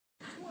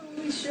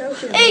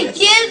Hey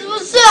kids,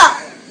 what's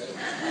up?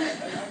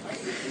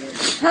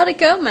 How'd it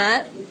go,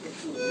 Matt?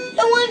 It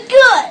went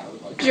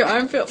good. Did your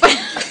arm feel bad?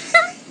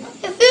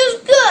 It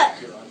feels good.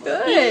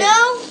 Good. You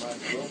know?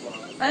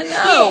 I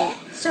know.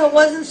 So it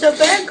wasn't so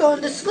bad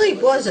going to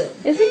sleep, was it?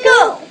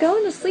 Isn't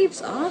going to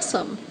sleep's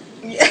awesome?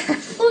 It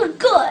was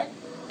good.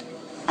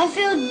 I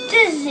feel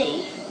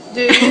dizzy.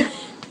 Do you?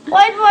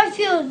 Why do I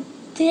feel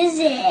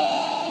dizzy?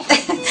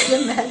 It's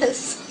the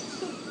medicine.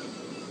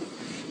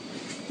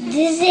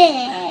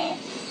 Dizzy.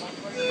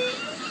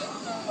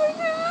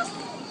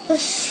 The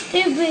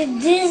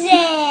stupid dizzy.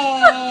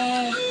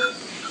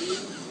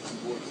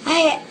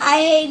 I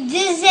hate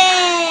dizzy.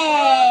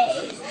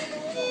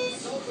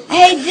 I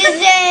hate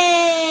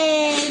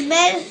dizzy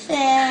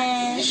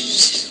medicine.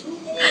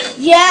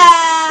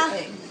 Yeah.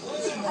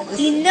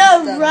 You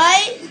know,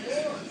 right?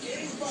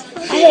 I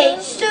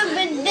hate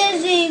stupid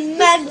dizzy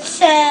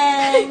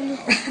medicine.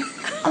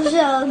 I'm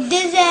so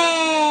dizzy.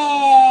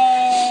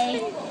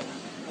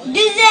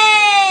 Dizzy!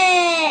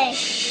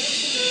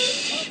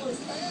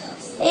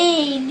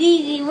 Hey,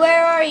 Didi,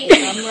 where are you?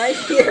 I'm right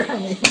here,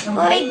 honey.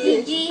 Hi,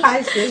 Gigi.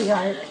 Hi,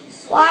 sweetheart.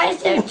 Why is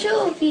there two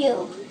of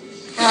you?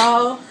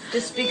 Oh,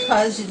 just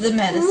because of the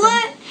medicine.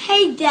 What?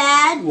 Hey,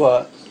 Dad.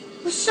 What?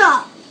 What's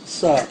up?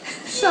 What's up?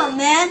 What's up,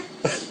 man?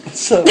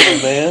 What's up, my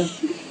man?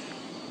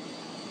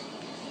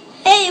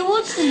 Hey,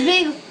 what's this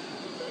big...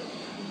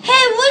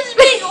 Hey, what's this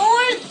big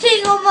orange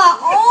thing on my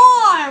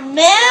arm,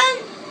 man?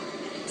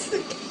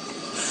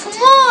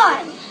 Come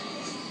on.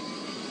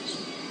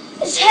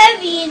 It's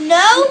heavy, you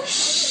know?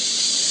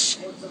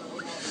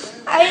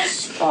 I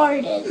just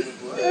farted.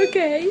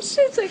 Okay, it's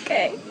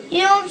okay.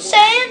 You know what I'm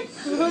saying?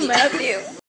 Oh, Matthew.